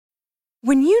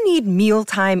When you need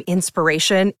mealtime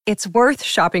inspiration, it's worth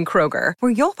shopping Kroger,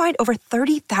 where you'll find over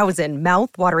 30,000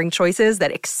 mouth-watering choices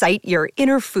that excite your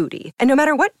inner foodie. And no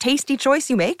matter what tasty choice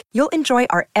you make, you'll enjoy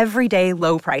our everyday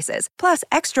low prices, plus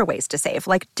extra ways to save,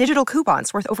 like digital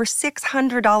coupons worth over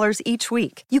 $600 each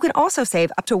week. You can also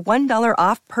save up to $1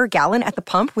 off per gallon at the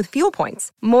pump with fuel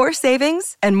points. More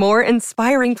savings and more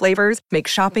inspiring flavors make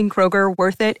shopping Kroger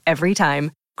worth it every time.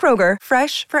 Kroger,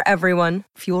 fresh for everyone.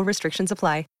 Fuel restrictions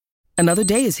apply. Another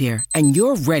day is here, and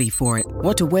you're ready for it.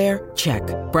 What to wear? Check.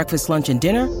 Breakfast, lunch, and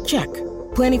dinner? Check.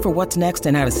 Planning for what's next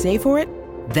and how to save for it?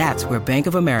 That's where Bank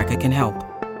of America can help.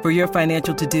 For your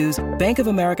financial to-dos, Bank of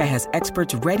America has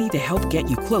experts ready to help get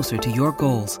you closer to your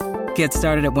goals. Get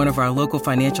started at one of our local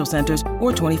financial centers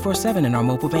or 24/7 in our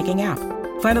mobile banking app.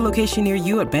 Find a location near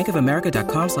you at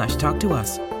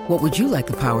bankofamerica.com/talktous. What would you like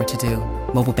the power to do?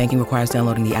 Mobile banking requires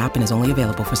downloading the app and is only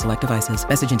available for select devices.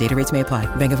 Message and data rates may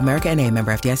apply. Bank of America N.A., member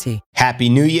FDIC. Happy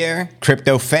New Year,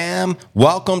 crypto fam.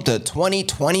 Welcome to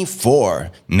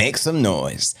 2024. Make some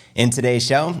noise. In today's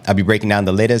show, I'll be breaking down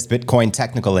the latest Bitcoin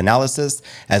technical analysis,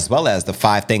 as well as the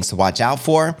 5 things to watch out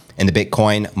for in the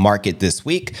Bitcoin market this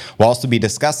week. We'll also be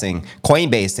discussing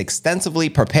Coinbase extensively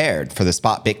prepared for the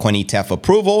spot Bitcoin ETF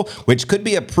approval, which could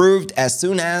be approved as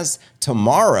soon as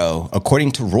tomorrow,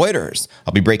 according to Reuters.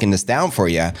 I'll be breaking this down for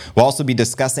you. We'll also be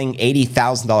discussing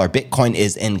 $80,000 Bitcoin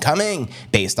is incoming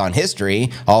based on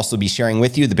history. I'll also be sharing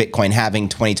with you the Bitcoin halving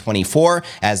 2024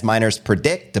 as miners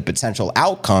predict the potential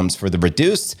outcomes for the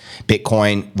reduced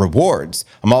Bitcoin rewards.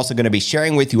 I'm also going to be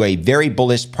sharing with you a very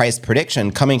bullish price prediction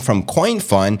coming from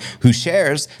CoinFund, who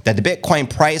shares that the Bitcoin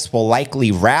price will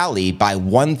likely rally by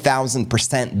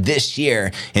 1,000% this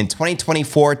year in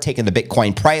 2024, taking the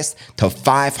Bitcoin price to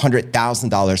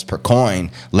 $500,000 per coin.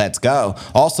 Let's go.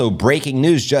 Also, breaking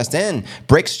news just in.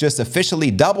 BRICS just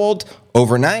officially doubled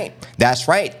overnight. That's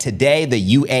right. Today, the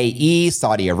UAE,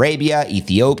 Saudi Arabia,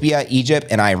 Ethiopia, Egypt,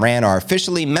 and Iran are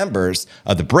officially members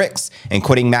of the BRICS. And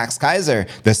quoting Max Keiser,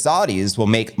 the Saudis will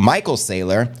make Michael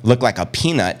Saylor look like a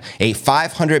peanut. A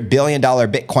 $500 billion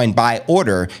Bitcoin buy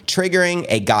order triggering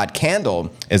a God candle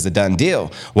is a done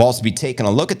deal. We'll also be taking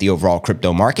a look at the overall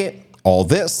crypto market. All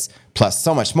this, plus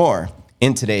so much more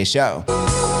in today's show.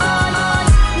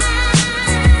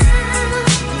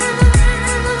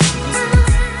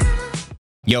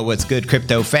 Yo, what's good,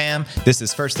 crypto fam? This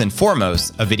is first and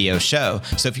foremost a video show.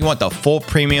 So if you want the full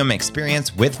premium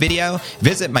experience with video,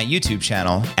 visit my YouTube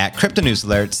channel at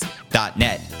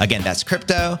cryptonewsalerts.net. Again, that's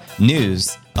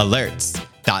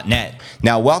cryptonewsalerts.net.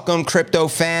 Now, welcome, crypto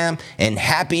fam, and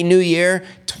Happy New Year.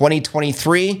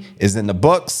 2023 is in the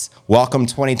books. Welcome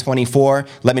 2024.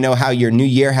 Let me know how your new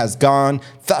year has gone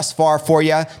thus far for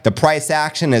you. The price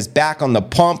action is back on the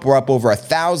pump. We're up over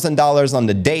 $1,000 on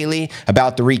the daily,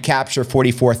 about to recapture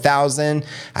 44,000.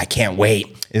 I can't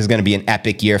wait. It's going to be an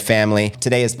epic year, family.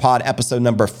 Today is pod episode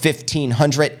number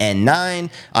 1509.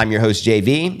 I'm your host,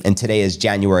 JV, and today is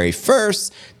January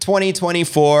 1st,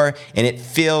 2024, and it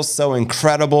feels so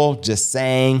incredible just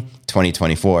saying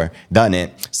 2024, done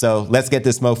it. So let's get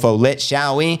this mofo lit,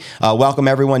 shall we? Welcome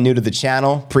everyone new to the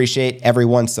channel. Appreciate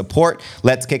everyone's support.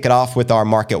 Let's kick it off with our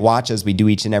market watch as we do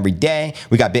each and every day.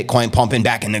 We got Bitcoin pumping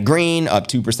back in the green, up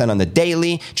 2% on the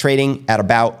daily, trading at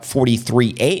about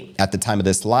 43.8 at the time of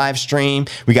this live stream.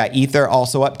 We got Ether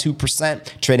also up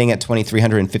 2%, trading at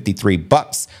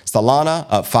 $2,353. Solana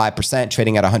up 5%,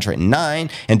 trading at 109.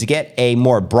 And to get a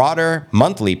more broader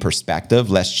monthly perspective,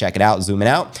 let's check it out, zooming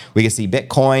out. We can see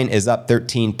Bitcoin is up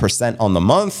 13% on the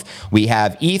month. We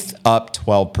have ETH up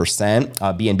 12%,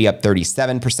 BNB up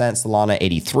 37%, Solana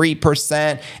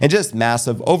 83%, and just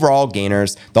massive overall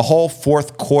gainers. The whole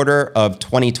fourth quarter of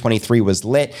 2023 was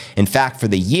lit. In fact, for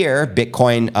the year,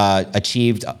 Bitcoin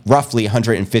achieved roughly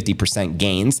 150%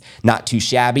 gains. Not too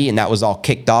shabby, and that was all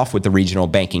kicked off with the regional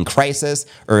banking crisis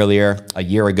earlier a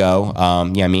year ago,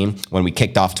 when we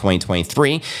kicked off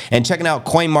 2023. And checking out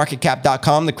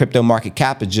coinmarketcap.com, the crypto market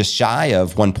cap is just shy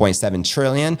of 1.7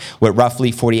 trillion with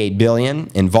roughly 48 billion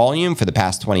in volume for the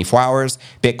past 24 hours.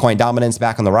 Bitcoin dominance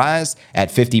back on the rise at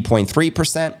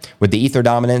 50.3%, with the Ether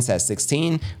dominance at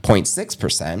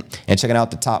 16.6%. And checking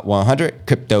out the top 100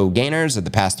 crypto gainers of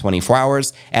the past 24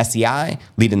 hours, SEI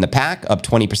leading the pack, up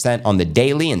 20% on the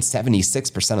daily and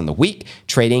 76% on the week,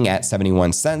 trading at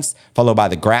 71 cents, followed by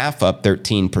the Graph up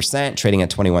 13%, trading at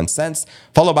 21 cents,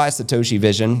 followed by Satoshi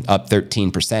Vision up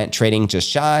 13%, trading just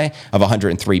shy of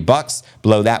 $103.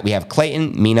 Below that, we have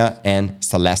Clayton, Mina, and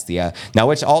Celestia. Now,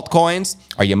 which altcoins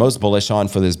are you most bullish on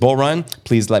for this bull run?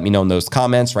 Please let me know in those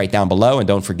comments right down below. And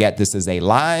don't forget, this is a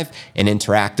live and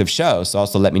interactive show. So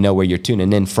also let me know where you're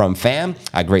tuning in from, fam.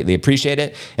 I greatly appreciate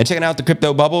it. And checking out the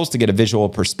crypto bubbles to get a visual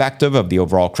perspective of the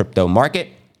overall crypto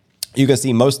market. You can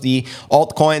see most of the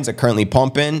altcoins are currently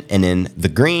pumping and in the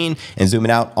green. And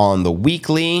zooming out on the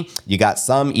weekly, you got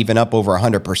some even up over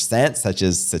 100%, such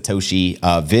as Satoshi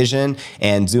Vision.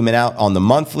 And zooming out on the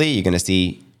monthly, you're going to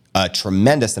see a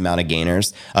tremendous amount of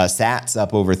gainers. Sats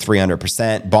up over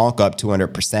 300%, Bonk up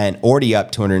 200%, Ordi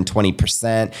up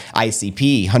 220%,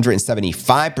 ICP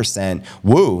 175%,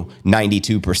 Woo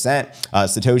 92%,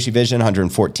 Satoshi Vision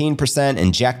 114%,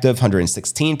 Injective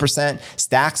 116%,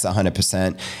 Stacks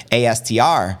 100%,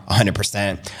 ASTR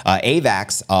 100%,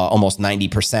 AVAX almost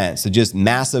 90%. So just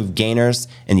massive gainers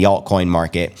in the altcoin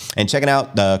market. And checking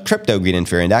out the crypto greed and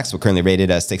fear index, we're currently rated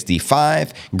as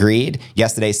 65 greed.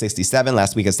 Yesterday 67,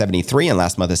 last week is 73, and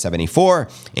last month is 74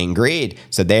 in greed.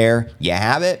 So there you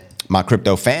have it, my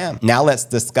crypto fam. Now let's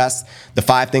discuss the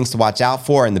 5 things to watch out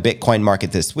for in the Bitcoin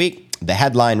market this week. The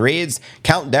headline reads,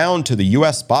 Countdown to the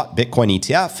US spot Bitcoin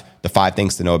ETF, the 5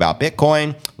 things to know about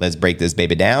Bitcoin. Let's break this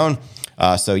baby down.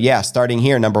 Starting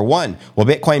here, number 1, will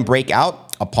Bitcoin break out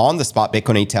upon the spot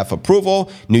Bitcoin ETF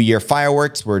approval? New Year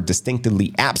fireworks were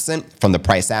distinctly absent from the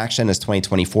price action as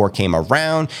 2024 came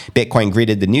around. Bitcoin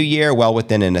greeted the new year well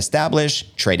within an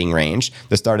established trading range.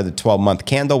 The start of the 12-month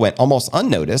candle went almost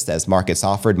unnoticed as markets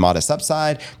offered modest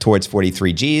upside towards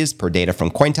 43 Gs per data from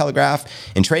Cointelegraph.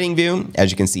 In TradingView, as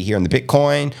you can see here in the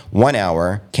Bitcoin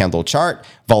 1-hour candle chart,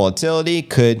 volatility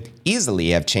could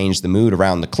easily have changed the mood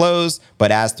around the close,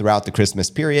 but as throughout the Christmas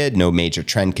period, no major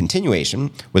trend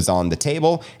continuation was on the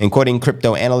table. And quoting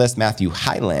crypto analyst Matthew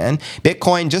Hyland,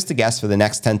 Bitcoin just a guess for the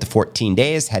next 10 to 14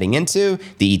 days heading into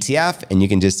the ETF. And you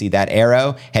can just see that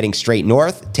arrow heading straight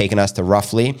north, taking us to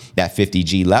roughly that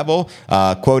 50G level.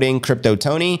 Quoting Crypto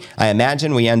Tony, I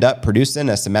imagine we end up producing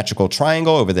a symmetrical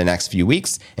triangle over the next few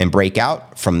weeks and break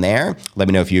out from there. Let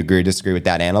me know if you agree or disagree with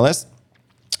that analyst.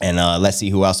 And let's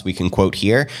see who else we can quote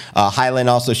here. Highland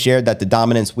also shared that the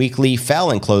dominance weekly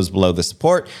fell and closed below the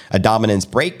support. A dominance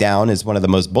breakdown is one of the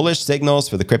most bullish signals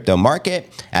for the crypto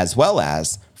market, as well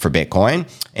as for Bitcoin.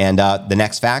 And the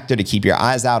next factor to keep your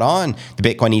eyes out on, the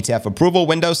Bitcoin ETF approval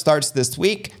window starts this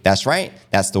week. That's right.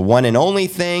 That's the one and only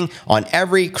thing on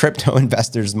every crypto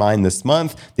investor's mind this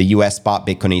month, the US spot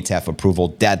Bitcoin ETF approval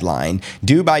deadline.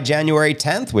 Due by January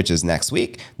 10th, which is next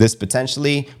week, this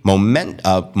potentially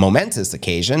momentous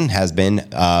occasion has been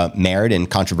mired in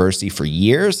controversy for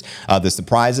years. The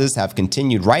surprises have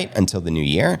continued right until the new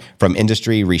year, from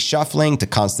industry reshuffling to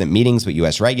constant meetings with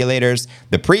US regulators.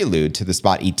 The prelude to the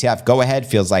spot ETF go-ahead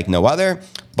feels like no other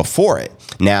before it.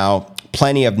 Now,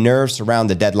 plenty of nerves around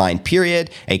the deadline period.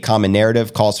 A common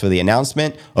narrative calls for the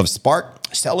announcement of Spark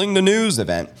selling the news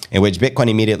event, in which Bitcoin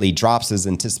immediately drops as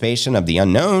anticipation of the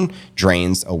unknown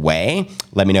drains away.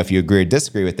 Let me know if you agree or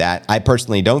disagree with that. I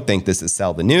personally don't think this is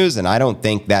sell the news, and I don't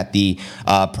think that the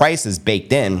price is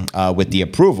baked in with the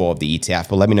approval of the ETF,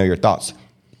 but let me know your thoughts.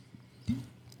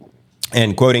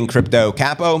 And quoting Crypto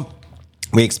Capo,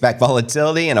 we expect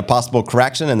volatility and a possible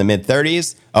correction in the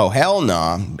mid-30s. Oh, hell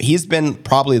no. He's been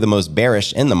probably the most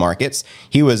bearish in the markets.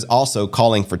 He was also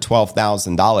calling for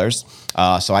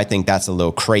 $12,000. So I think that's a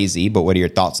little crazy, but what are your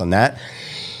thoughts on that?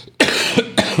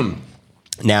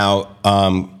 Now,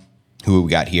 who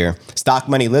we got here? Stock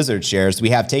Money Lizard shares. We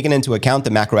have taken into account the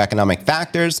macroeconomic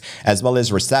factors as well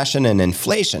as recession and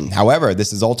inflation. However,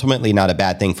 this is ultimately not a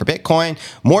bad thing for Bitcoin.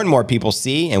 More and more people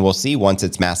see, and will see once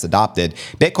it's mass adopted,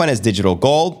 Bitcoin as digital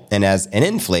gold and as an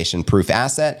inflation-proof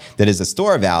asset that is a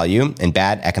store of value in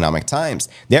bad economic times.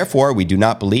 Therefore, we do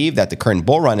not believe that the current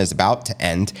bull run is about to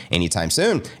end anytime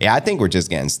soon. Yeah, I think we're just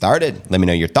getting started. Let me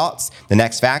know your thoughts. The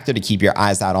next factor to keep your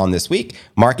eyes out on this week,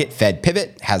 market Fed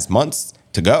pivot has months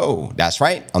to go. That's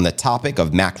right. On the topic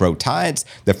of macro tides,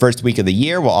 the first week of the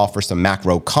year will offer some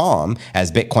macro calm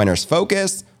as Bitcoiners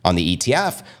focus on the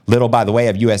ETF. Little by the way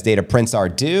of US data prints are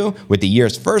due, with the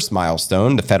year's first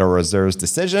milestone, the Federal Reserve's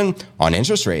decision on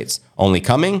interest rates, only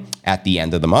coming at the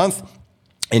end of the month.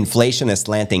 Inflation is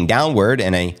slanting downward,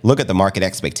 and a look at the market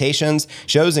expectations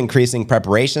shows increasing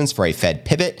preparations for a Fed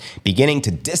pivot, beginning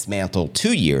to dismantle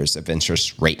 2 years of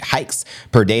interest rate hikes.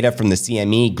 Per data from the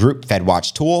CME Group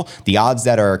FedWatch tool, the odds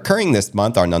that are occurring this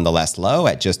month are nonetheless low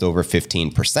at just over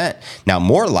 15%. Now,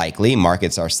 more likely,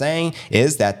 markets are saying,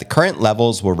 is that the current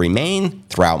levels will remain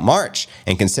throughout March.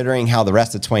 And considering how the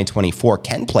rest of 2024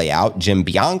 can play out, Jim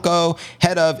Bianco,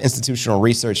 head of institutional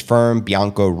research firm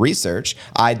Bianco Research,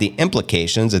 eyed the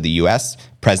implications of the U.S.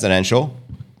 presidential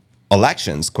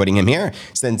elections. Quoting him here,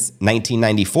 since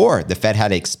 1994, the Fed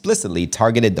had explicitly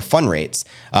targeted the fund rates.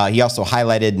 He also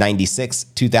highlighted 96,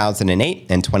 2008,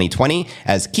 and 2020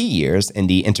 as key years in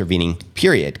the intervening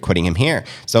period. Quoting him here.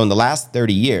 So in the last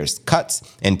 30 years, cuts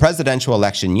in presidential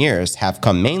election years have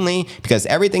come mainly because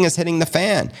everything is hitting the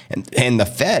fan and the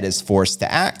Fed is forced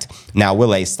to act. Now,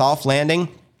 will a soft landing,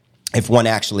 if one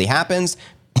actually happens,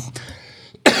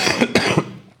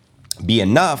 be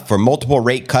enough for multiple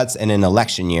rate cuts in an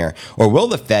election year? Or will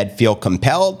the Fed feel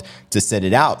compelled to sit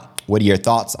it out? What are your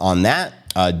thoughts on that?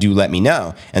 Do let me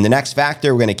know. And the next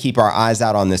factor we're going to keep our eyes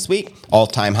out on this week,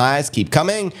 all-time highs keep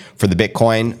coming for the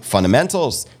Bitcoin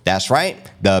fundamentals. That's right.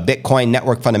 The Bitcoin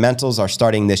network fundamentals are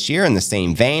starting this year in the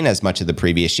same vein as much of the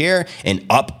previous year, in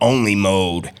up-only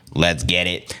mode. Let's get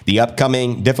it. The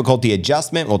upcoming difficulty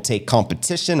adjustment will take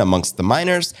competition amongst the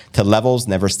miners to levels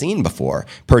never seen before.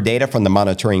 Per data from the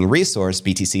monitoring resource,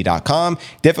 BTC.com,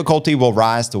 difficulty will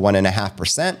rise to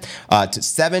 1.5% to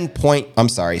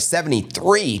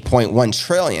 73.1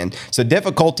 trillion. So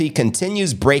difficulty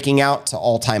continues breaking out to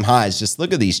all-time highs. Just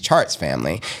look at these charts,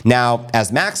 family. Now,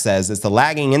 as Max says, it's the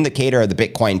lagging indicator of the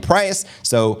Bitcoin price,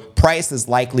 so price is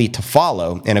likely to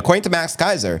follow. And according to Max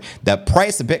KEISER, the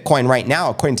price of Bitcoin right now,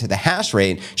 according to the hash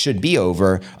rate, should be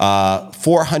over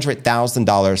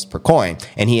 $400,000 per coin.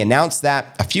 And he announced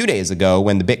that a few days ago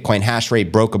when the Bitcoin hash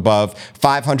rate broke above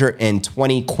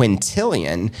 520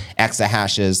 quintillion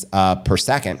exahashes per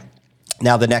second.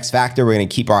 Now, the next factor we're going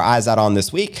to keep our eyes out on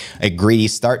this week, a greedy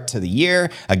start to the year.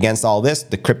 Against all this,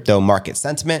 the crypto market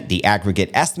sentiment, the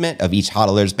aggregate estimate of each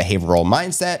hodler's behavioral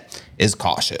mindset is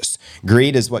cautious.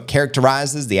 Greed is what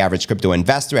characterizes the average crypto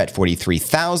investor at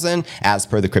 43,000, as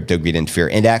per the Crypto Greed and Fear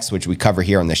Index, which we cover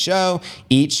here on the show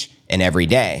each and every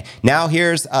day. Now,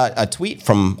 here's a tweet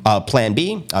from Plan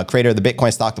B, creator of the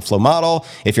Bitcoin stock to flow model.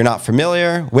 If you're not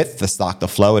familiar with the stock to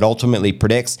flow, it ultimately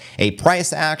predicts a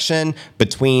price action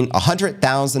between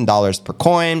 $100,000 per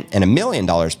coin and $1 million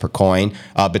per coin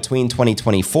between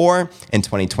 2024 and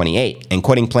 2028. And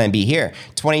quoting Plan B here,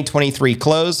 2023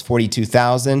 close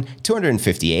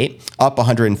 42,258, up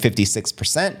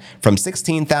 156% from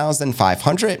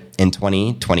 16,500 in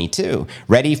 2022.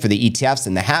 Ready for the ETFs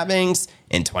and the halvings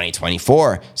in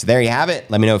 2024. So there you have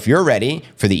it. Let me know if you're ready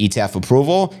for the ETF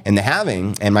approval and the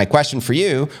halving. And my question for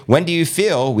you, when do you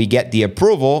feel we get the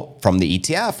approval from the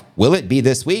ETF? Will it be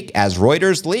this week, as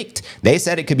Reuters leaked? They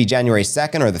said it could be January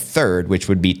 2nd or the 3rd, which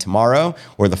would be tomorrow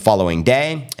or the following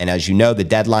day. And as you know, the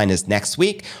deadline is next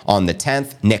week on the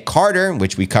 10th. Nick Carter,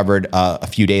 which we covered a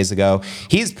few days ago,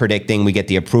 he's predicting we get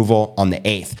the approval on the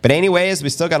 8th. But anyways, we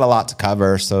still got a lot to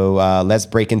cover. So let's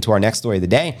break into our next story of the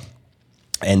day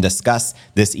and discuss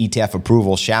this ETF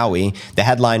approval, shall we? The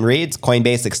headline reads,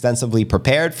 Coinbase extensively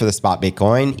prepared for the spot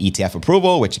Bitcoin ETF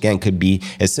approval, which again could be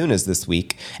as soon as this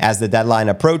week. As the deadline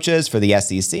approaches for the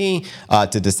SEC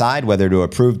to decide whether to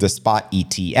approve the spot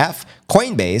ETF,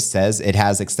 Coinbase says it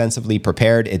has extensively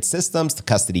prepared its systems to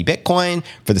custody Bitcoin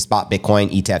for the spot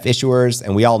Bitcoin ETF issuers.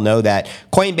 And we all know that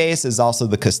Coinbase is also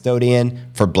the custodian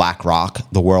for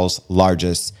BlackRock, the world's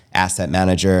largest asset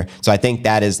manager. So I think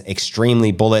that is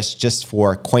extremely bullish just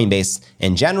for Coinbase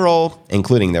in general,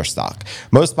 including their stock.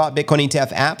 Most spot Bitcoin ETF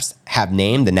apps have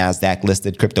named the NASDAQ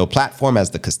listed crypto platform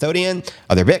as the custodian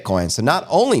of their Bitcoin. So not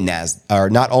only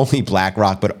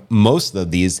BlackRock, but most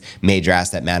of these major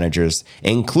asset managers,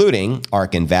 including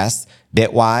ARK Invest,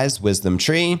 Bitwise,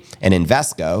 WisdomTree, and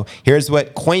Invesco. Here's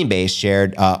what Coinbase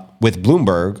shared with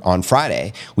Bloomberg on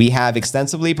Friday. We have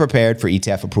extensively prepared for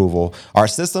ETF approval. Our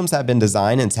systems have been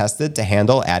designed and tested to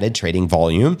handle added trading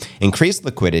volume, increased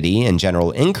liquidity, and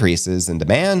general increases in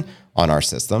demand on our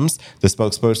systems. The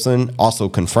spokesperson also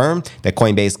confirmed that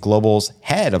Coinbase Global's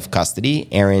head of custody,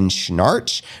 Aaron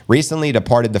Schnarch, recently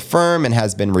departed the firm and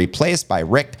has been replaced by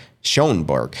Rick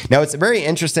Schoenberg. Now, it's very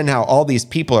interesting how all these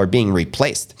people are being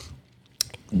replaced.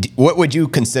 What would you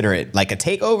consider it? Like a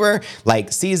takeover? Like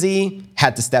CZ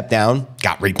had to step down,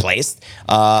 got replaced.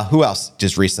 Who else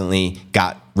just recently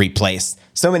got replaced?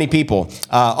 So many people.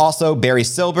 Also, Barry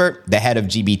Silbert, the head of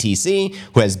GBTC,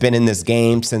 who has been in this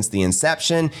game since the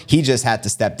inception, he just had to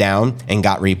step down and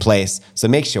got replaced. So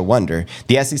it makes you wonder.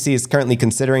 The SEC is currently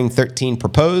considering 13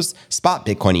 proposed spot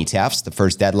Bitcoin ETFs, the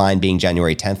first deadline being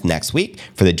January 10th next week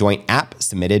for the joint app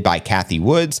submitted by Cathie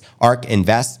Woods, ARK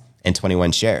Invest, and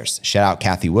 21 shares. Shout out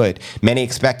Cathie Wood. Many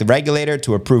expect the regulator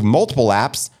to approve multiple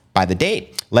apps by the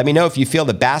date. Let me know if you feel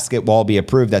the basket will all be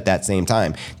approved at that same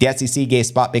time. The SEC gave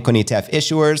spot Bitcoin ETF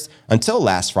issuers until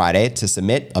last Friday to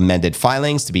submit amended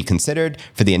filings to be considered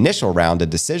for the initial round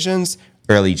of decisions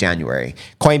early January.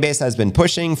 Coinbase has been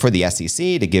pushing for the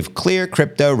SEC to give clear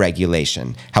crypto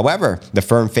regulation. However, the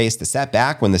firm faced a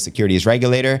setback when the securities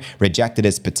regulator rejected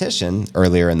its petition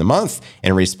earlier in the month.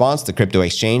 In response, the crypto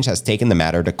exchange has taken the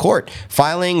matter to court,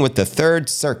 filing with the Third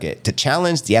Circuit to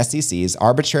challenge the SEC's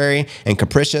arbitrary and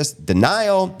capricious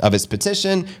denial of its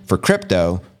petition for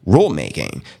crypto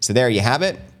rulemaking. So there you have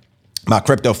it. My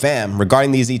crypto fam,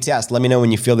 regarding these ETFs, let me know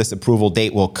when you feel this approval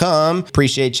date will come.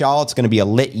 Appreciate y'all. It's going to be a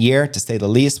lit year, to say the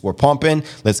least. We're pumping.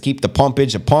 Let's keep the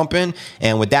pumpage a pumping.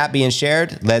 And with that being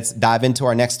shared, let's dive into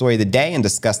our next story of the day and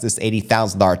discuss this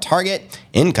 $80,000 target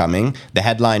incoming. The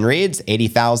headline reads,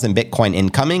 80,000 Bitcoin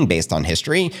incoming based on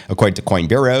history, according to Coin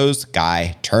Bureau's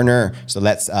Guy Turner. So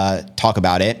let's talk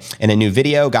about it. In a new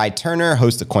video, Guy Turner,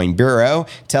 host of Coin Bureau,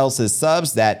 tells his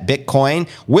subs that Bitcoin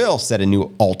will set a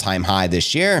new all-time high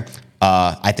this year.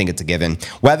 I think it's a given.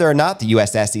 Whether or not the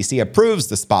US SEC approves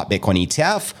the spot Bitcoin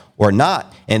ETF or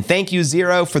not. And thank you,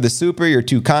 Zero, for the super. You're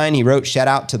too kind. He wrote, shout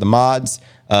out to the mods.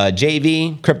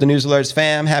 JV, Crypto News Alerts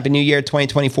fam, Happy New Year.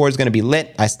 2024 is going to be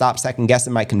lit. I stopped second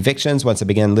guessing my convictions once I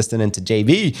began listening to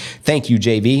JV. Thank you,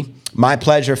 JV. My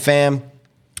pleasure, fam.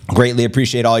 Greatly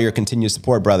appreciate all your continued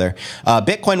support, brother.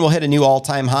 Bitcoin will hit a new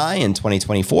all-time high in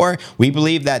 2024. We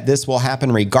believe that this will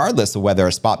happen regardless of whether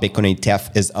a spot Bitcoin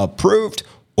ETF is approved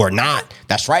or not.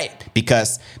 That's right,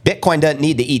 because Bitcoin doesn't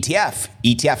need the ETF.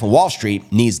 ETF and Wall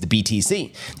Street needs the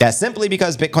BTC. That's simply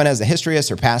because Bitcoin has a history of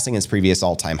surpassing its previous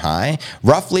all-time high,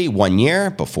 roughly 1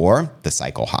 year before the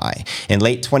cycle high. In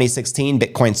late 2016,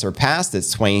 Bitcoin surpassed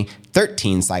its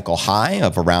 2013 cycle high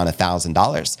of around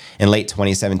 $1,000. In late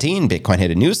 2017, Bitcoin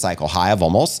hit a new cycle high of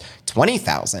almost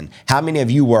 20,000. How many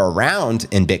of you were around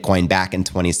in Bitcoin back in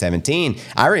 2017?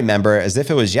 I remember as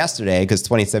if it was yesterday, because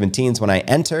 2017 is when I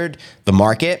entered the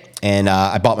market and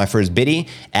I bought my first biddy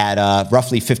at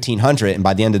roughly 1,500. And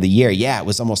by the end of the year, it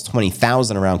was almost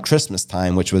 20,000 around Christmas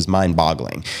time, which was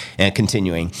mind-boggling. And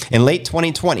continuing, in late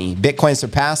 2020, Bitcoin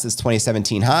surpassed its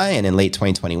 2017 high, and in late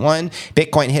 2021,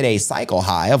 Bitcoin hit a cycle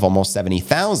high of almost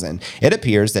 70,000. It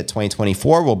appears that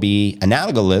 2024 will be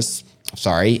analogous.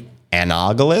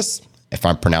 If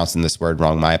I'm pronouncing this word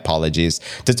wrong, my apologies.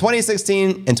 To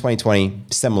 2016 and 2020,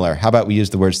 similar. How about we use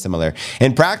the word similar?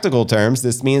 In practical terms,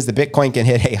 this means that Bitcoin can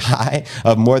hit a high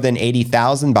of more than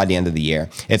 80,000 by the end of the year.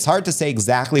 It's hard to say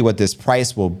exactly what this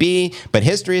price will be, but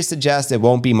history suggests it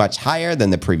won't be much higher than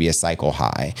the previous cycle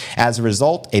high. As a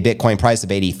result, a Bitcoin price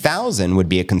of 80,000 would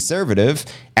be a conservative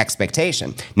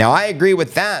expectation. Now, I agree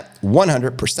with that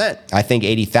 100%. I think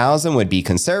 80,000 would be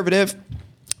conservative.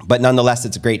 But nonetheless,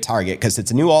 it's a great target because it's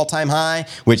a new all-time high,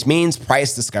 which means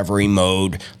price discovery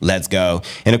mode. Let's go.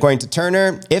 And according to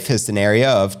Turner, if his scenario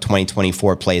of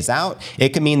 2024 plays out, it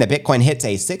could mean that Bitcoin hits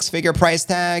a six-figure price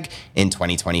tag in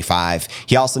 2025.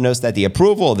 He also notes that the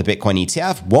approval of the Bitcoin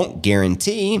ETF won't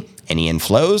guarantee any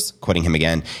inflows, quoting him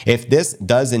again. If this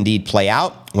does indeed play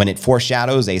out, when it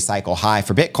foreshadows a cycle high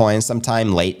for Bitcoin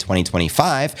sometime late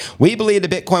 2025, we believe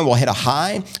that Bitcoin will hit a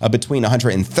high of between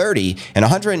 130 and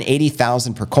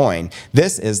 180,000 per coin.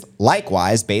 This is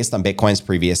likewise based on Bitcoin's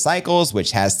previous cycles,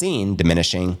 which has seen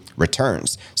diminishing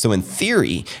returns. So in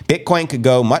theory, Bitcoin could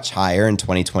go much higher in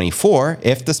 2024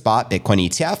 if the spot Bitcoin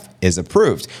ETF is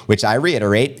approved, which I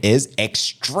reiterate is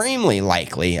extremely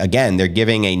likely. Again, they're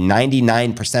giving a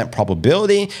 99%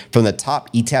 probability from the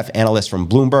top ETF analyst from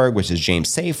Bloomberg, which is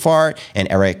James Seyfarth and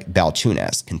Eric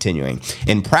Balchunas. Continuing.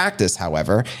 In practice,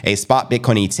 however, a spot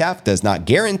Bitcoin ETF does not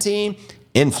guarantee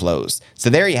inflows. So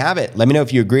there you have it. Let me know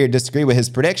if you agree or disagree with his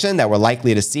prediction that we're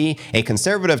likely to see a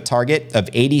conservative target of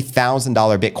 $80,000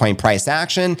 Bitcoin price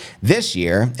action this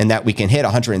year, and that we can hit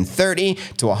 130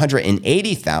 to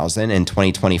 180,000 in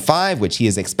 2025, which he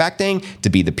is expecting to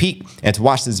be the peak. And to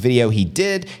watch this video, he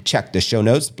did check the show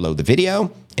notes below the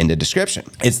video in the description.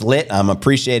 It's lit. I'm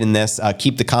appreciating this.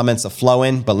 Keep the comments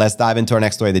flowing, but let's dive into our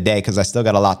next story of the day because I still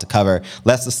got a lot to cover.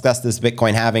 Let's discuss this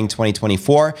Bitcoin halving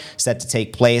 2024 set to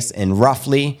take place in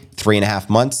roughly 3.5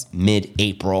 months,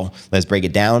 mid-April. Let's break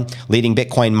it down. Leading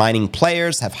Bitcoin mining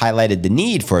players have highlighted the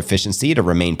need for efficiency to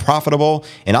remain profitable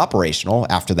and operational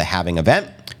after the halving event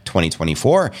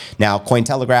 2024. Now,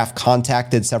 Cointelegraph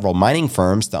contacted several mining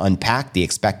firms to unpack the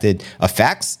expected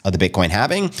effects of the Bitcoin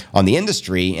halving on the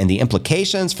industry and the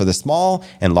implications for the small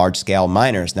and large-scale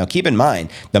miners. Now, keep in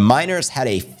mind, the miners had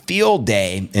a field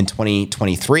day in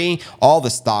 2023. All the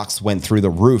stocks went through the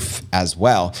roof as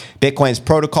well. Bitcoin's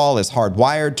protocol is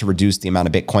hardwired to reduce the amount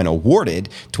of Bitcoin awarded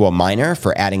to a miner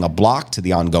for adding a block to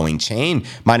the ongoing chain.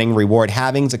 Mining reward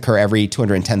halvings occur every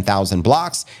 210,000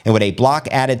 blocks, and with a block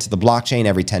added to the blockchain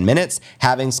every 10 10 minutes.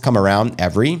 Halvings come around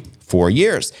every 4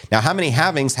 years. Now, how many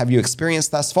halvings have you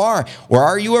experienced thus far? Or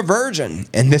are you a virgin?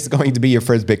 And this is going to be your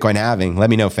first Bitcoin halving. Let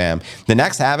me know, fam. The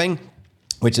next halving,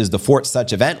 which is the fourth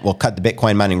such event, will cut the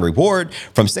Bitcoin mining reward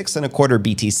from 6.25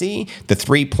 BTC to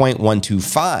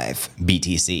 3.125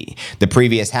 BTC. The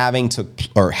previous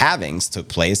halvings took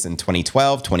place in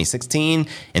 2012, 2016,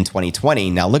 and 2020.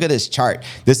 Now look at this chart.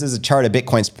 This is a chart of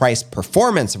Bitcoin's price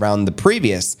performance around the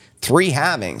previous 3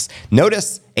 halvings.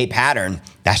 Notice a pattern.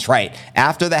 That's right.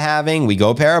 After the halving, we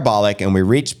go parabolic and we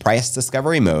reach price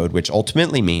discovery mode, which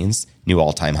ultimately means new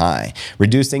all-time high.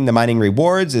 Reducing the mining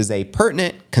rewards is a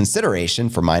pertinent consideration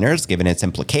for miners given its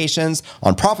implications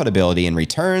on profitability and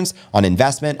returns on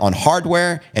investment on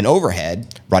hardware and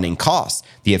overhead running costs.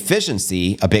 The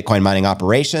efficiency of Bitcoin mining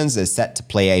operations is set to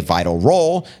play a vital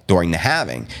role during the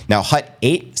halving. Now, Hut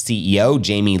 8 CEO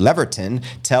Jamie Leverton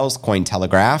tells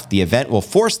Cointelegraph the event will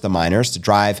force the miners to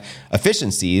drive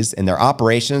efficiencies in their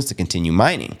operations to continue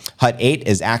mining. Hut 8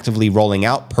 is actively rolling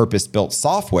out purpose-built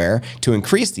software to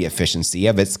increase the efficiency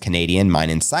of its Canadian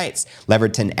mining sites.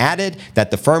 Leverton added that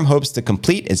the firm hopes to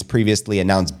complete its previously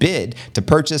announced bid to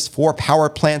purchase 4 power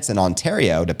plants in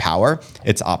Ontario to power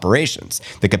its operations.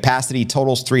 The capacity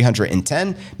totals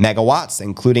 310 megawatts,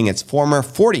 including its former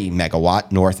 40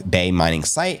 megawatt North Bay mining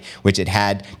site, which it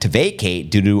had to vacate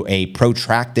due to a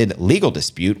protracted legal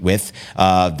dispute with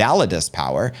Validus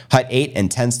Power. Hut 8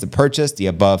 intends to purchase the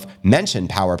above-mentioned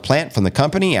power plant from the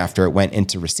company after it went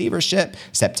into receivership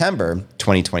September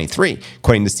 2023.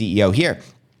 According to the CEO here,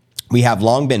 we have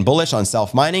long been bullish on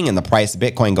self-mining and the price of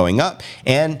Bitcoin going up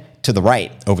and to the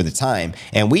right over the time.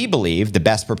 And we believe the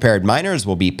best prepared miners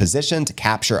will be positioned to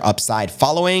capture upside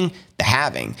following the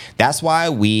halving. That's why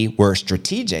we were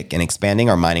strategic in expanding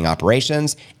our mining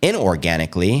operations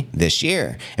inorganically this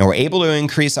year. And we're able to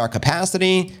increase our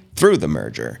capacity through the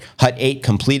merger. Hut 8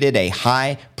 completed a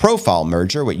high-profile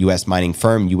merger with U.S. mining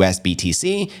firm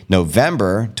USBTC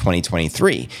November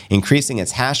 2023, increasing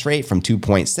its hash rate from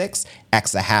 2.6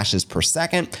 exahashes per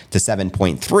second to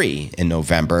 7.3 in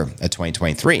November of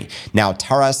 2023. Now,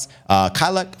 Taras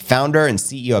Kailuk, founder and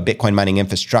CEO of Bitcoin mining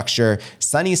infrastructure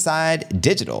Sunnyside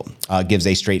Digital, gives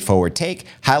a straightforward take,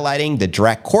 highlighting the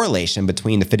direct correlation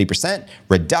between the 50%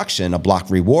 reduction of block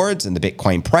rewards and the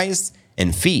Bitcoin price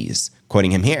and fees.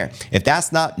 Quoting him here, if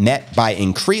that's not met by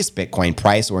increased Bitcoin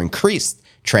price or increased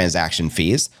transaction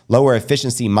fees, lower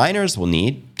efficiency miners will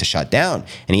need to shut down.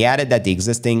 And he added that the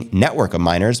existing network of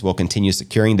miners will continue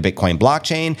securing the Bitcoin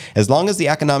blockchain as long as the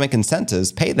economic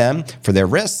incentives pay them for their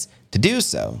risks to do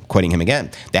so. Quoting him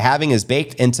again, the halving is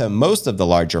baked into most of the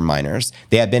larger miners.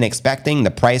 They have been expecting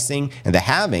the pricing and the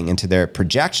halving into their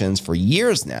projections for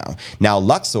years now. Now,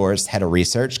 Luxor's head of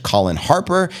research, Colin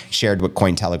Harper, shared with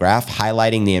Cointelegraph,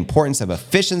 highlighting the importance of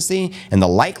efficiency and the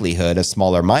likelihood of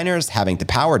smaller miners having to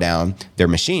power down their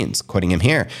machines. Quoting him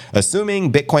here,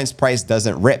 assuming Bitcoin's price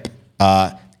doesn't rip,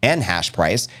 and hash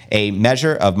price, a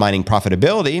measure of mining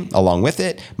profitability. Along with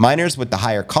it, miners with the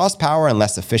higher cost power and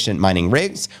less efficient mining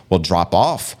rigs will drop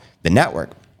off the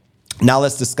network. Now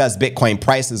let's discuss Bitcoin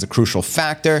price as a crucial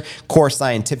factor. Core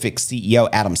Scientific CEO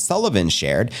Adam Sullivan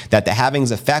shared that the halving's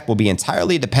effect will be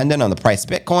entirely dependent on the price of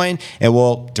Bitcoin and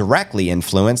will directly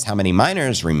influence how many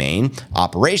miners remain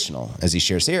operational. As he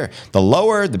shares here, the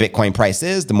lower the Bitcoin price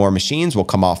is, the more machines will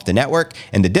come off the network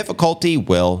and the difficulty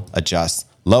will adjust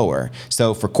lower.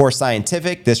 So for Core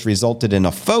Scientific, this resulted in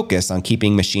a focus on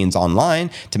keeping machines online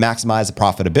to maximize the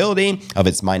profitability of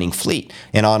its mining fleet.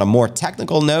 And on a more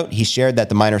technical note, he shared that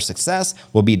the miner success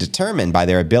will be determined by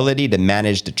their ability to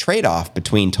manage the trade-off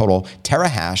between total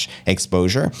terahash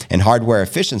exposure and hardware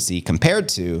efficiency compared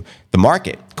to the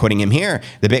market. Quoting him here,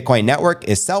 the Bitcoin network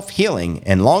is self-healing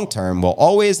and long-term will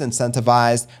always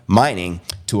incentivize mining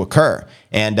to occur.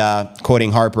 And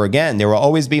quoting Harper again, there will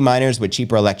always be miners with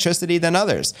cheaper electricity than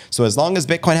others. So as long as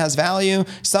Bitcoin has value,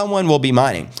 someone will be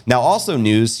mining. Now, also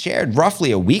news shared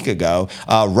roughly a week ago,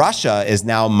 Russia is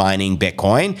now mining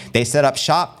Bitcoin. They set up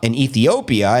shop in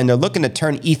Ethiopia, and they're looking to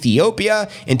turn Ethiopia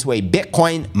into a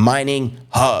Bitcoin mining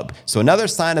hub. So another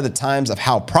sign of the times of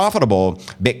how profitable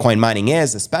Bitcoin mining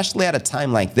is, especially at a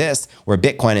time like this where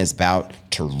Bitcoin is about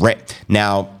to rip.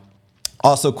 Now,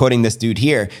 also quoting this dude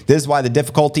here, this is why the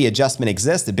difficulty adjustment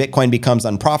exists. If Bitcoin becomes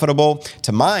unprofitable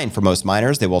to mine for most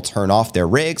miners, they will turn off their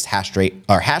rigs, hash rate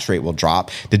will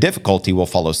drop, the difficulty will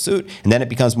follow suit, and then it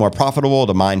becomes more profitable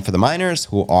to mine for the miners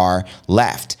who are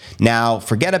left. Now,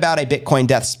 forget about a Bitcoin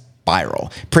death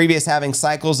spiral. Previous halving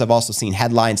cycles have also seen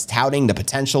headlines touting the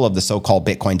potential of the so-called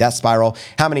Bitcoin death spiral.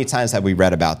 How many times have we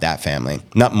read about that, family?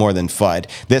 Not more than FUD.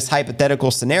 This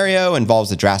hypothetical scenario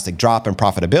involves a drastic drop in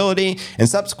profitability and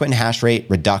subsequent hash rate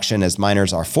reduction as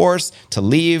miners are forced to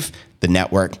leave the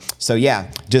network. So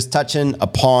yeah, just touching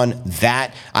upon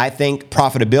that, I think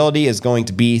profitability is going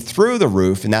to be through the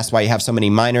roof, and that's why you have so many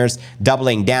miners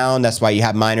doubling down. That's why you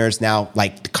have miners now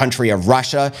like the country of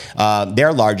Russia,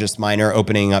 their largest miner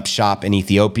opening up shop in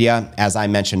Ethiopia, as I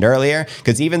mentioned earlier,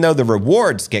 because even though the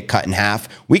rewards get cut in half,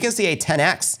 we can see a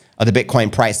 10x of the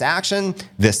Bitcoin price action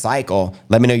this cycle.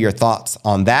 Let me know your thoughts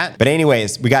on that. But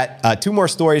anyways, we got two more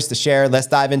stories to share. Let's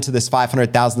dive into this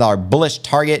 $500,000 bullish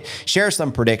target, share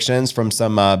some predictions from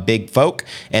some big folk,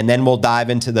 and then we'll dive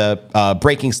into the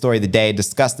breaking story of the day,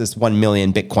 discuss this 1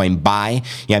 million Bitcoin buy, you know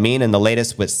what I mean? And the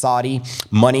latest with Saudi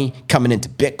money coming into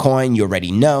Bitcoin, you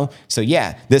already know. So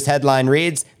yeah, this headline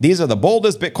reads, these are the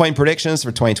boldest Bitcoin predictions for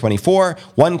 2024.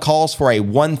 One calls for a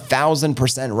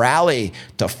 1,000% rally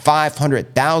to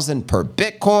 500,000 per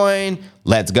Bitcoin.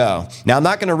 Let's go. Now, I'm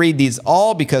not going to read these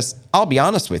all because I'll be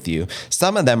honest with you,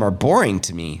 some of them are boring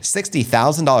to me.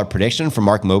 $60,000 prediction from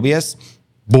Mark Mobius.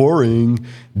 Boring.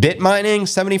 Bit mining,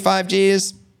 75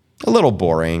 Gs. A little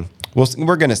boring.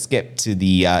 We're going to skip to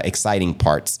the exciting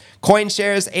parts. Coin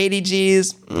shares, 80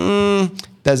 Gs.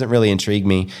 Doesn't really intrigue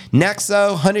me. Nexo,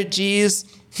 100 Gs.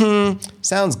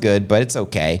 Sounds good, but it's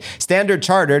okay. Standard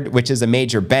Chartered, which is a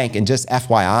major bank, and just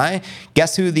FYI,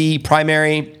 guess who the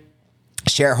primary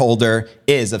shareholder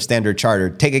is of Standard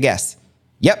Chartered? Take a guess.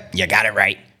 Yep, you got it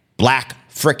right. Black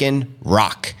frickin'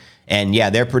 Rock. And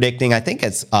yeah, they're predicting, I think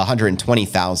it's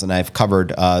 120,000. I've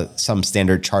covered some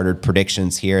Standard Chartered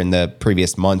predictions here in the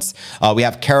previous months. We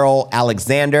have Carol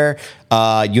Alexander,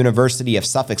 University of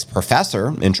Suffolk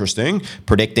professor, interesting,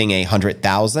 predicting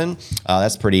 100,000.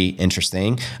 That's pretty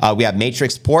interesting. We have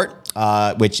Matrix Port,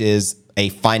 which is a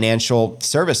financial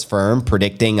service firm,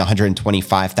 predicting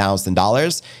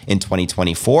 $125,000 in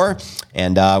 2024.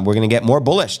 And we're going to get more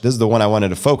bullish. This is the one I wanted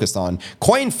to focus on.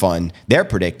 Coin Fund, they're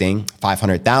predicting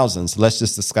 500,000. So let's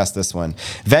just discuss this one.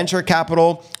 Venture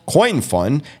Capital Coin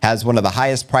Fund has one of the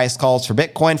highest price calls for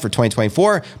Bitcoin for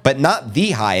 2024, but not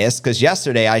the highest, because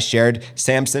yesterday I shared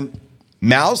Samson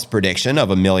Mao's prediction of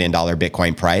 $1 million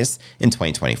Bitcoin price in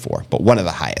 2024, but one of the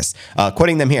highest.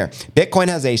 Quoting them here, Bitcoin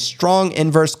has a strong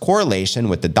inverse correlation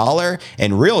with the dollar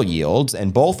and real yields,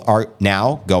 and both are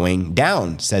now going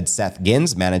down, said Seth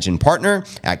Gins, managing partner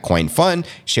at Coin Fund,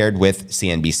 shared with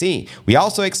CNBC. We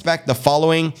also expect the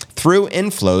following through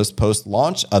inflows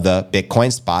post-launch of the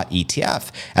Bitcoin spot ETF,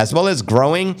 as well as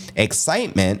growing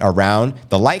excitement around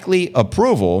the likely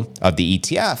approval of the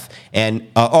ETF.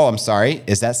 And,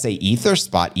 does that say Ether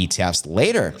spot ETFs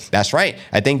later? That's right.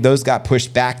 I think those got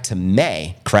pushed back to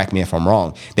May. Correct me if I'm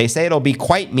wrong. They say it'll be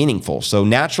quite meaningful. So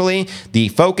naturally, the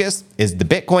focus is the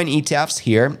Bitcoin ETFs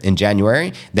here in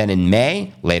January. Then in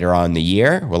May, later on in the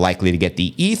year, we're likely to get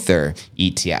the Ether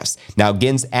ETFs. Now,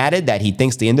 Gins added that he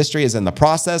thinks the industry is in the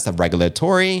process of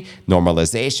regulatory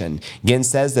normalization. Gins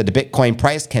says that the Bitcoin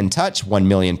price can touch 1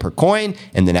 million per coin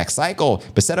in the next cycle,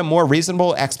 but set a more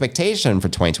reasonable expectation for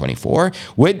 2024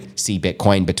 would see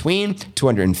Bitcoin between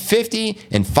 $250,000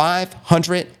 and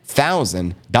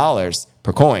 $500,000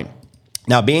 per coin.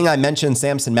 Now, being I mentioned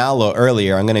Samson Mao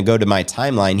earlier, I'm going to go to my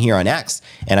timeline here on X,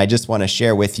 and I just want to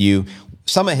share with you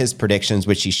some of his predictions,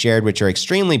 which he shared, which are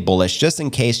extremely bullish, just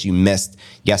in case you missed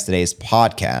yesterday's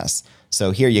podcast.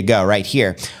 So here you go, right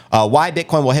here. Why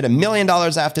Bitcoin will hit $1 million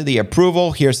after the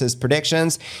approval. Here's his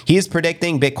predictions. He's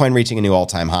predicting Bitcoin reaching a new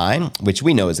all-time high, which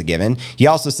we know is a given. He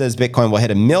also says Bitcoin will hit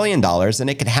 $1 million, and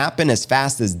it could happen as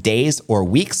fast as days or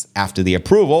weeks after the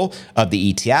approval of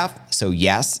the ETF. So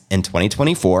yes, in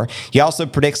 2024. He also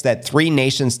predicts that 3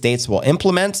 nation states will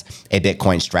implement a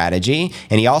Bitcoin strategy.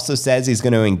 And he also says he's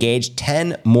going to engage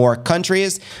 10 more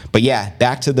countries. But yeah,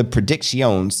 back to the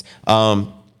predictions.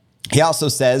 He also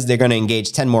says they're going to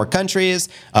engage 10 more countries.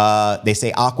 They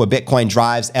say Aqua Bitcoin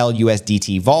drives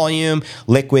LUSDT volume.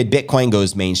 Liquid Bitcoin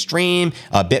goes mainstream.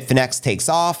 Bitfinex takes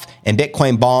off. And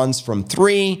Bitcoin bonds from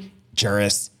 3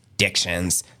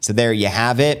 jurisdictions. So there you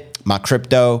have it, my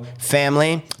crypto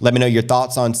family. Let me know your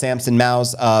thoughts on Samson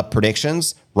Mao's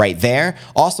predictions right there.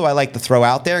 Also, I like to throw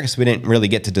out there, because we didn't really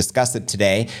get to discuss it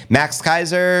today, Max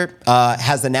Keiser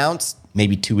has announced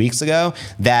maybe 2 weeks ago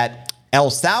that El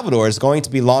Salvador is going to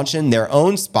be launching their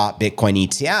own spot Bitcoin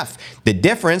ETF. The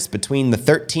difference between the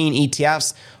 13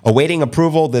 ETFs awaiting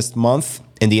approval this month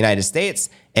in the United States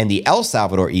and the El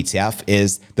Salvador ETF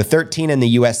is the 13 in the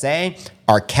USA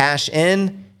are cash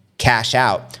in, cash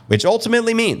out, which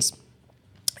ultimately means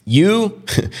you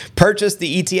purchase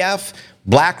the ETF,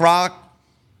 BlackRock,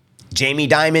 Jamie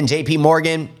Dimon, JP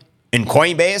Morgan, and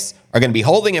Coinbase are going to be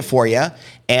holding it for you.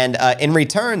 And in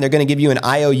return, they're going to give you an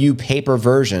IOU paper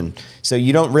version. So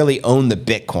you don't really own the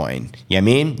Bitcoin. You know what I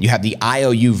mean? You have the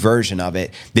IOU version of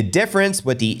it. The difference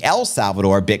with the El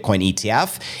Salvador Bitcoin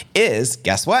ETF is,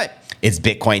 guess what? It's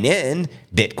Bitcoin in,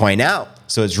 Bitcoin out.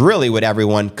 So it's really what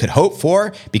everyone could hope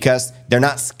for because they're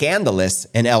not scandalous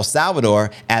in El Salvador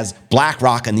as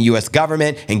BlackRock and the US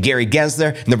government and Gary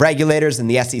Gensler and the regulators and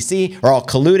the SEC are all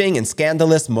colluding and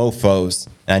scandalous mofos.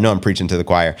 And I know I'm preaching to the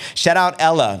choir. Shout out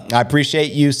Ella. I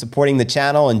appreciate you supporting the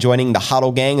channel and joining the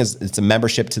HODL Gang. It's a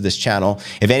membership to this channel.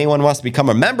 If anyone wants to become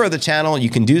a member of the channel, you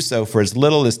can do so for as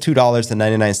little as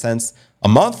 $2.99 a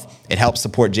month. It helps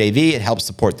support JV. It helps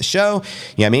support the show.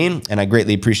 You know what I mean? And I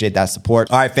greatly appreciate that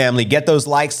support. All right, family, get those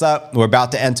likes up. We're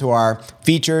about to enter our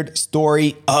featured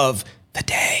story of the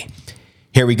day.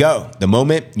 Here we go. The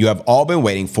moment you have all been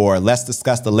waiting for. Let's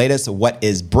discuss the latest of what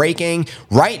is breaking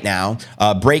right now.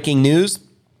 Breaking news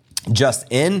just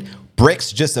in.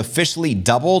 BRICS just officially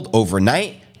doubled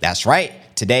overnight. That's right.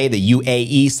 Today, the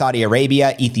UAE, Saudi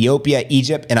Arabia, Ethiopia,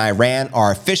 Egypt, and Iran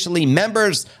are officially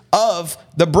members of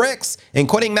the BRICS. And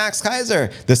quoting Max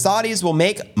Keiser, the Saudis will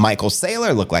make Michael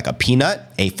Saylor look like a peanut.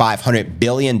 A $500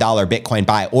 billion Bitcoin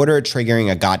buy order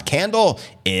triggering a God candle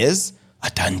is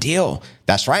a done deal.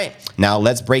 That's right. Now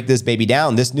let's break this baby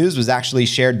down. This news was actually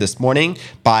shared this morning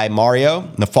by Mario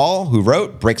Nafal, who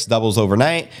wrote, BRICS doubles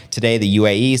overnight. Today, the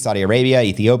UAE, Saudi Arabia,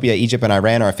 Ethiopia, Egypt, and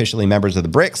Iran are officially members of the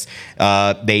BRICS.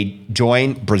 They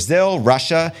join Brazil,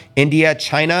 Russia, India,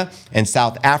 China, and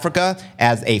South Africa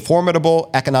as a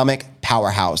formidable economic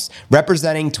powerhouse,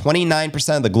 representing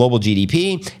 29% of the global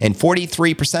GDP and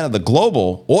 43% of the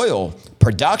global oil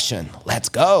production. Let's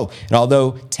go. And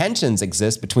although tensions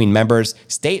exist between members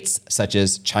states such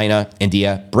as China,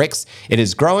 India, BRICS, it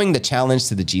is growing the challenge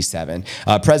to the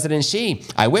G7. President Xi,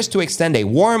 I wish to extend a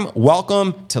warm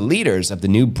welcome to leaders of the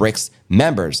new BRICS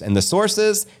members. And the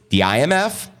sources, the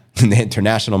IMF, the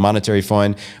International Monetary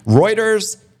Fund,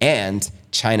 Reuters, and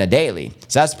China Daily.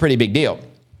 So that's a pretty big deal.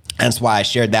 That's why I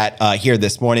shared that here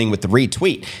this morning with the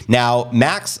retweet. Now,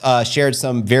 Max shared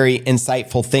some very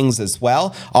insightful things as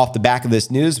well off the back of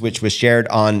this news, which was shared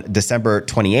on December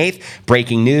 28th.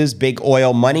 Breaking news, big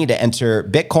oil money to enter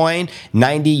Bitcoin.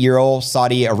 90-year-old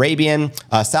Saudi Arabian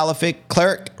Salafic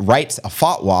cleric writes a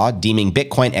fatwa deeming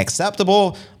Bitcoin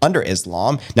acceptable under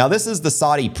Islam. Now, this is the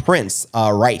Saudi prince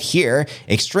right here,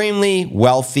 extremely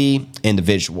wealthy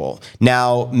individual.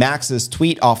 Now, Max's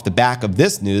tweet off the back of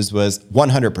this news was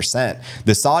 100%.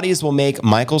 The Saudis will make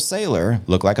Michael Saylor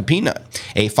look like a peanut.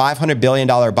 A $500 billion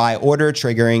buy order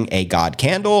triggering a God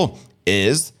candle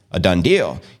is a done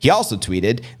deal. He also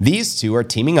tweeted, these two are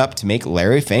teaming up to make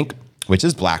Larry Fink, which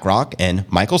is BlackRock,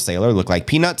 and Michael Saylor look like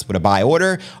peanuts with a buy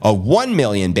order of 1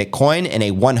 million Bitcoin and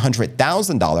a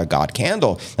 $100,000 God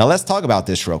candle. Now let's talk about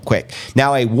this real quick.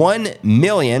 Now a 1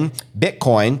 million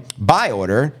Bitcoin buy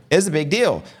order is a big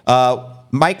deal.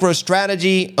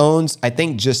 MicroStrategy owns, I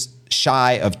think, just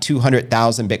shy of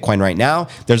 200,000 Bitcoin right now.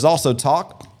 There's also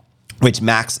talk, which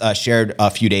Max shared a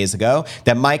few days ago,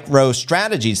 that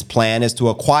MicroStrategy's plan is to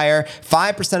acquire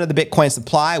 5% of the Bitcoin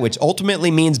supply, which ultimately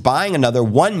means buying another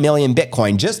 1 million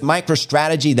Bitcoin. Just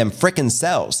MicroStrategy them frickin'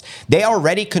 sells. They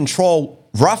already control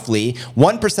roughly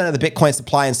 1% of the Bitcoin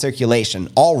supply in circulation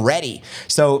already.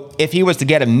 So if he was to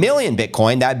get 1 million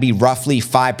Bitcoin, that'd be roughly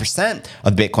 5%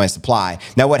 of the Bitcoin supply.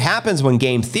 Now, what happens when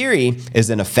game theory is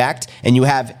in effect and you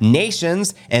have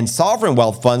nations and sovereign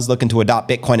wealth funds looking to adopt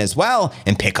Bitcoin as well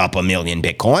and pick up 1 million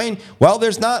Bitcoin? Well,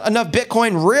 there's not enough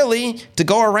Bitcoin really to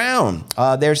go around.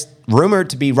 There's rumored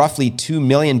to be roughly 2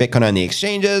 million Bitcoin on the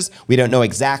exchanges. We don't know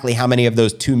exactly how many of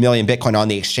those 2 million Bitcoin on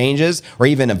the exchanges are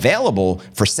even available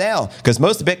for sale because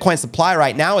most of Bitcoin supply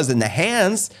right now is in the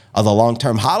hands of the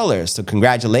long-term hodlers. So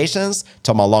congratulations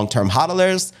to my long-term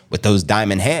hodlers with those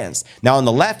diamond hands. Now on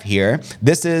the left here,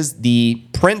 this is the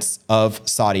Prince of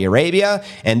Saudi Arabia,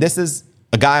 and this is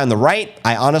a guy on the right.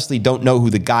 I honestly don't know who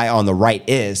the guy on the right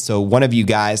is. So one of you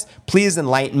guys, please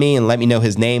enlighten me and let me know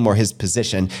his name or his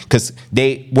position, because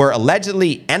they were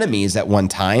allegedly enemies at one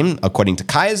time, according to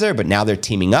KEISER, but now they're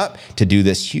teaming up to do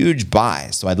this huge buy.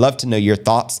 So I'd love to know your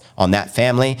thoughts on that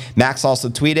family. Max also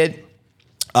tweeted,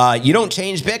 you don't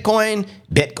change Bitcoin,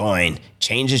 Bitcoin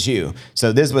changes you.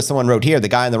 So this is what someone wrote here. The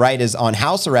guy on the right is on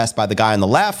house arrest by the guy on the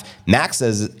left. Max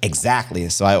says exactly.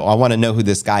 So I want to know who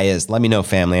this guy is. Let me know,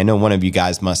 family. I know one of you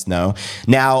guys must know.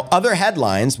 Now, other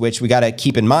headlines, which we got to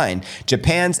keep in mind.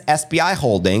 Japan's SBI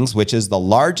Holdings, which is the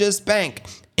largest bank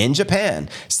in Japan,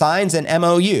 signs an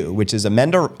MOU, which is a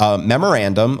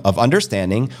memorandum of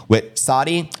understanding with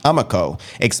Saudi Aramco,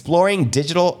 exploring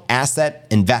digital asset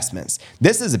investments.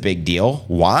 This is a big deal.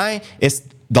 Why? It's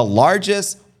the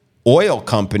largest oil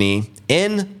company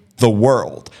in the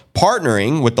world,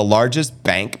 partnering with the largest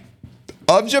bank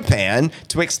of Japan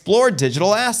to explore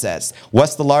digital assets.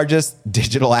 What's the largest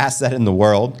digital asset in the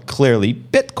world? Clearly,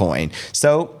 Bitcoin.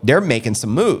 So they're making some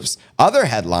moves. Other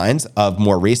headlines of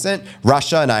more recent,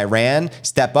 Russia and Iran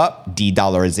step up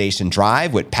de-dollarization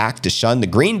drive with pact to shun the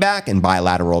greenback in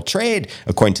bilateral trade,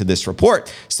 according to this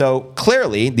report. So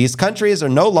clearly, these countries are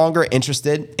no longer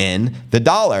interested in the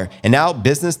dollar. And now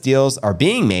business deals are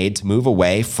being made to move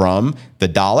away from the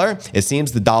dollar. It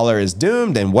seems the dollar is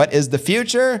doomed. And what is the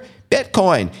future?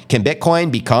 Bitcoin. Can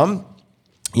Bitcoin become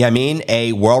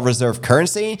a world reserve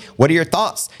currency? What are your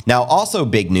thoughts? Now, also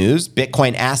big news,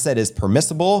 Bitcoin asset is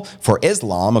permissible for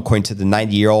Islam, according to the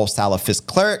 90-year-old Salafist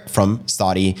cleric from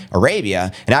Saudi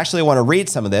Arabia. And actually, I want to read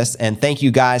some of this. And thank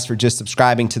you guys for just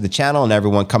subscribing to the channel and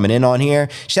everyone coming in on here.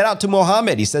 Shout out to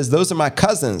Mohammed. He says, those are my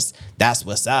cousins. That's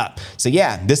what's up. So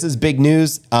yeah, this is big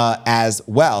news as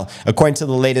well. According to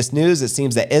the latest news, it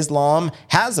seems that Islam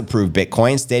has approved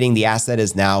Bitcoin, stating the asset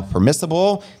is now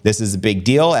permissible. This is a big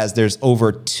deal as there's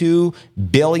over 2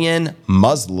 billion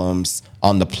Muslims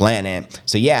on the planet.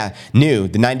 So yeah, the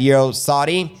 90-year-old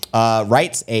Saudi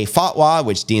writes a fatwa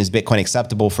which deems Bitcoin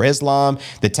acceptable for Islam.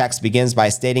 The text begins by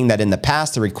stating that in the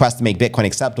past, the request to make Bitcoin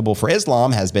acceptable for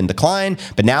Islam has been declined,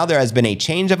 but now there has been a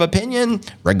change of opinion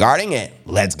regarding it.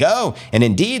 Let's go. And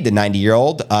indeed, the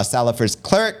 90-year-old Salafist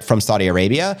cleric from Saudi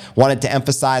Arabia wanted to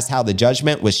emphasize how the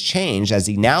judgment was changed as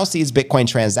he now sees Bitcoin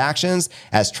transactions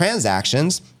as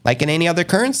transactions like in any other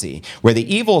currency, where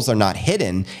the evils are not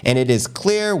hidden and it is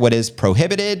clear what is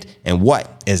prohibited and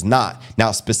what is not.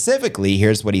 Now, specifically,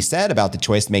 here's what he said about the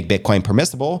choice to make Bitcoin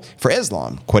permissible for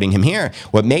Islam. Quoting him here,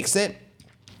 what makes it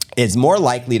is more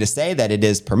likely to say that it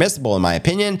is permissible, in my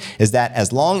opinion, is that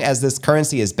as long as this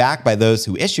currency is backed by those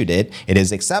who issued it, it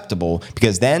is acceptable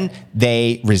because then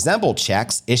they resemble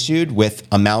checks issued with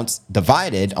amounts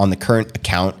divided on the current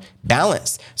account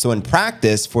balance. So in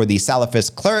practice, for the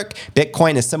Salafist cleric,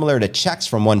 Bitcoin is similar to checks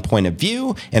from one point of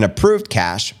view and approved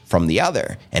cash from the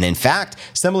other. And in fact,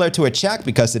 similar to a check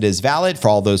because it is valid for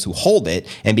all those who hold it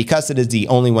and because it is the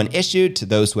only one issued to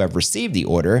those who have received the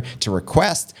order to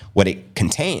request what it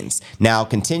contains. Now,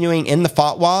 continuing in the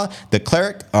fatwa, the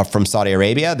cleric from Saudi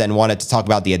Arabia then wanted to talk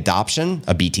about the adoption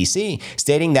of BTC,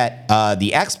 stating that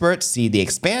the experts see the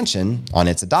expansion on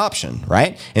its adoption,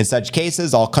 right? In such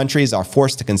cases, all countries are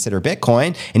forced to consider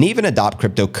Bitcoin and even adopt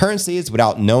cryptocurrencies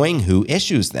without knowing who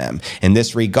issues them. In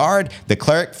this regard, the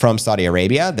cleric from Saudi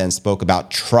Arabia then spoke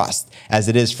about trust, as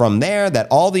it is from there that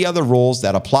all the other rules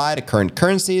that apply to current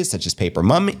currencies, such as paper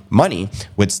money,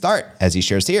 would start, as he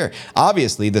shares here.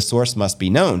 Obviously, the source must be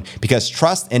known because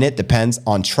trust in it depends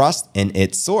on trust in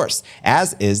its source,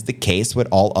 as is the case with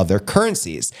all other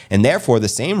currencies. And therefore, the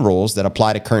same rules that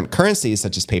apply to current currencies,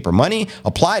 such as paper money,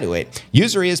 apply to it.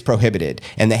 Usury is prohibited,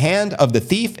 and the hand of the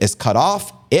thief is cut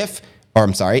off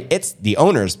it's the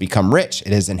owners become rich.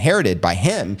 It is inherited by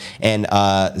him, and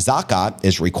zakat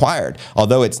is required.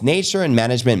 Although its nature and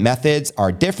management methods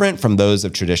are different from those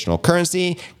of traditional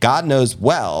currency, God knows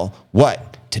well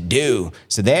what to do.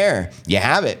 So there you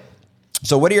have it.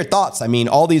 So what are your thoughts? I mean,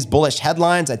 all these bullish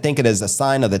headlines, I think it is a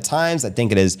sign of the times. I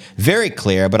think it is very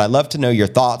clear, but I'd love to know your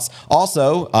thoughts.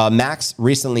 Also, Max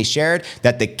recently shared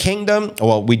that the kingdom,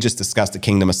 well, we just discussed the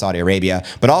kingdom of Saudi Arabia,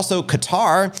 but also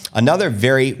Qatar, another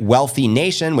very wealthy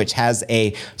nation, which has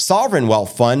a sovereign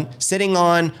wealth fund sitting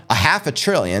on $500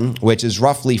 billion, which is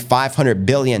roughly $500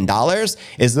 billion,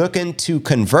 is looking to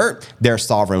convert their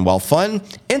sovereign wealth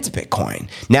fund into Bitcoin.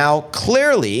 Now,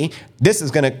 clearly, this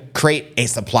is going to create a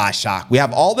supply shock. We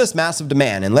have all this massive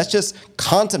demand, and let's just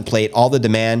contemplate all the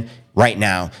demand right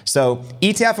now. So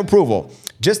ETF approval.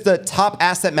 Just the top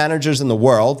asset managers in the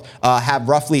world have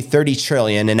roughly 30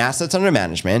 trillion in assets under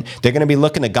management. They're going to be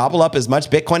looking to gobble up as much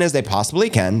Bitcoin as they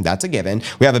possibly can. That's a given.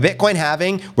 We have a Bitcoin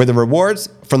halving where the rewards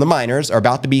from the miners are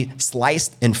about to be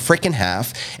sliced in freaking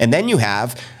half. And then you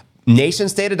have nation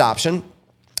state adoption.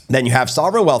 Then you have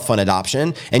sovereign wealth fund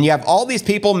adoption, and you have all these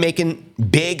people making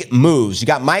big moves. You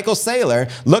got Michael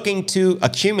Saylor looking to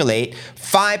accumulate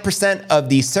 5% of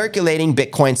the circulating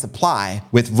Bitcoin supply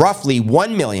with roughly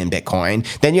 1 million Bitcoin.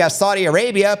 Then you have Saudi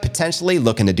Arabia potentially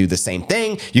looking to do the same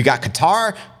thing. You got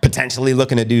Qatar potentially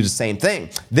looking to do the same thing.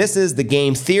 This is the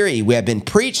game theory we have been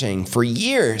preaching for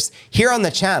years here on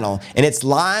the channel, and it's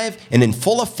live and in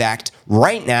full effect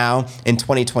right now in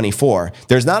 2024.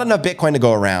 There's not enough Bitcoin to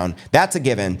go around. That's a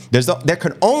given. There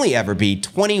could only ever be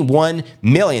 21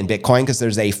 million Bitcoin because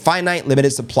there's a finite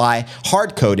limited supply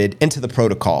hard-coded into the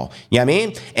protocol. You know what I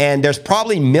mean? And there's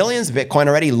probably millions of Bitcoin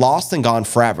already lost and gone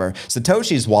forever.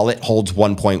 Satoshi's wallet holds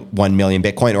 1.1 million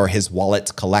Bitcoin, or his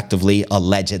wallets collectively,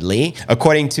 allegedly.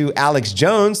 According to Alex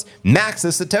Jones, Max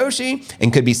is Satoshi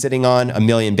and could be sitting on 1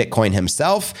 million Bitcoin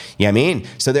himself. You know what I mean?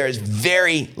 So there's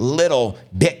very little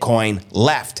Bitcoin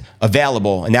left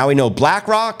available. And now we know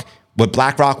BlackRock, what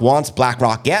BlackRock wants,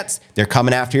 BlackRock gets. They're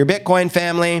coming after your Bitcoin,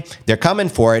 family. They're coming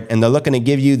for it, and they're looking to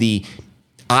give you the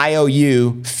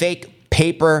IOU fake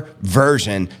paper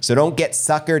version. So don't get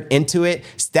suckered into it.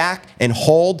 Stack and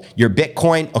hold your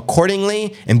Bitcoin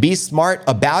accordingly and be smart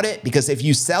about it, because if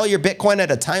you sell your Bitcoin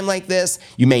at a time like this,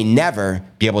 you may never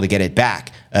be able to get it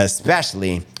back,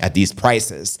 especially at these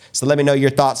prices. So let me know your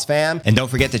thoughts, fam. And don't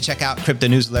forget to check out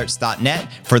cryptonewsalerts.net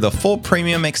for the full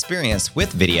premium experience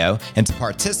with video and to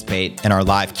participate in our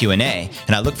live Q&A.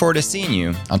 And I look forward to seeing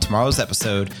you on tomorrow's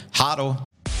episode. Hodl.